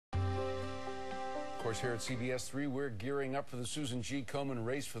Of course, here at CBS 3, we're gearing up for the Susan G. Komen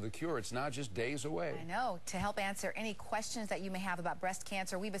Race for the Cure. It's now just days away. I know. To help answer any questions that you may have about breast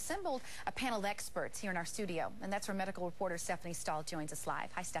cancer, we've assembled a panel of experts here in our studio. And that's where medical reporter Stephanie Stahl joins us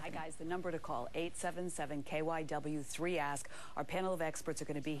live. Hi, Stephanie. Hi, guys. The number to call, 877-KYW3-ASK. Our panel of experts are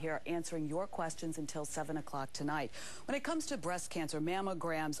going to be here answering your questions until 7 o'clock tonight. When it comes to breast cancer,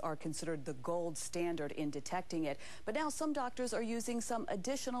 mammograms are considered the gold standard in detecting it. But now some doctors are using some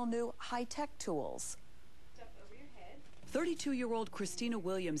additional new high-tech tools. 32-year-old Christina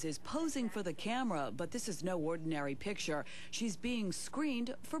Williams is posing for the camera, but this is no ordinary picture. She's being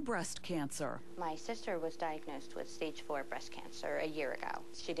screened for breast cancer. My sister was diagnosed with stage 4 breast cancer a year ago.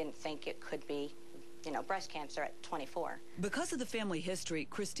 She didn't think it could be, breast cancer at 24. Because of the family history,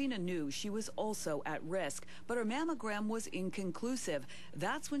 Christina knew she was also at risk, but her mammogram was inconclusive.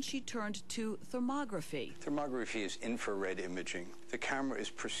 That's when she turned to thermography. Thermography is infrared imaging. The camera is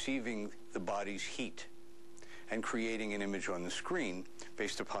perceiving the body's heat and creating an image on the screen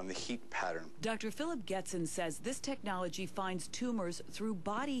based upon the heat pattern. Dr. Philip Getson says this technology finds tumors through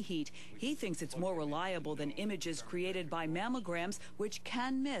body heat. He thinks it's more reliable than images created by mammograms, which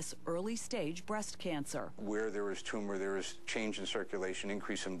can miss early-stage breast cancer. Where there is tumor, there is change in circulation,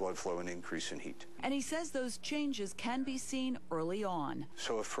 increase in blood flow, and increase in heat. And he says those changes can be seen early on.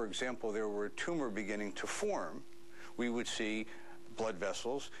 So if, for example, there were a tumor beginning to form, we would see blood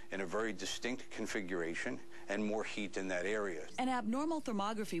vessels in a very distinct configuration and more heat in that area. An abnormal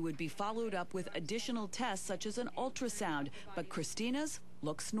thermography would be followed up with additional tests such as an ultrasound, but Christina's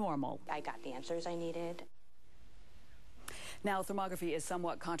looks normal. I got the answers I needed. Now, thermography is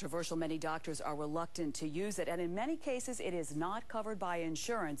somewhat controversial. Many doctors are reluctant to use it, and in many cases, it is not covered by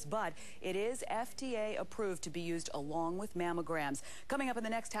insurance, but it is FDA approved to be used along with mammograms. Coming up in the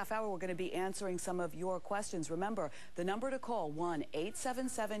next half hour, we're going to be answering some of your questions. Remember, the number to call,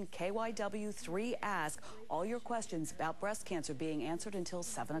 1-877-KYW3-ASK. All your questions about breast cancer being answered until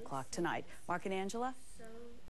 7 o'clock tonight. Mark and Angela?